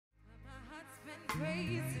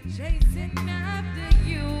chasing after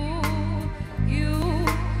you.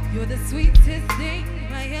 You're the sweetest thing,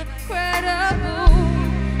 my incredible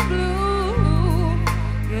blue.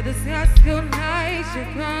 You're the sky school night, your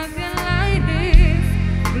constant light is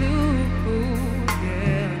blue.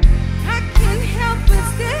 Yeah, I can't help but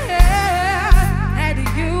stare at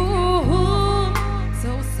you.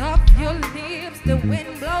 So soft your lips, the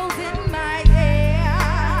wind blows in my hair.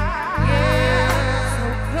 Yeah, so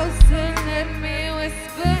close to let me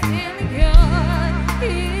whisper in your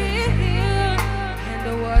ear. And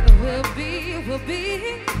what will be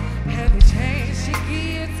every chance you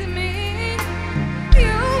give to me.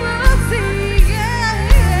 You will see,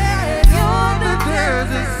 yeah. You're the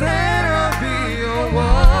desert and I'll be your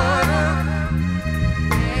water.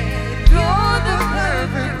 You're the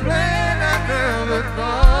perfect plan I never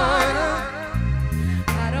thought of.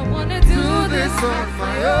 I don't wanna do this on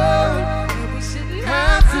my own. We shouldn't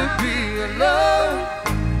Have to be alone.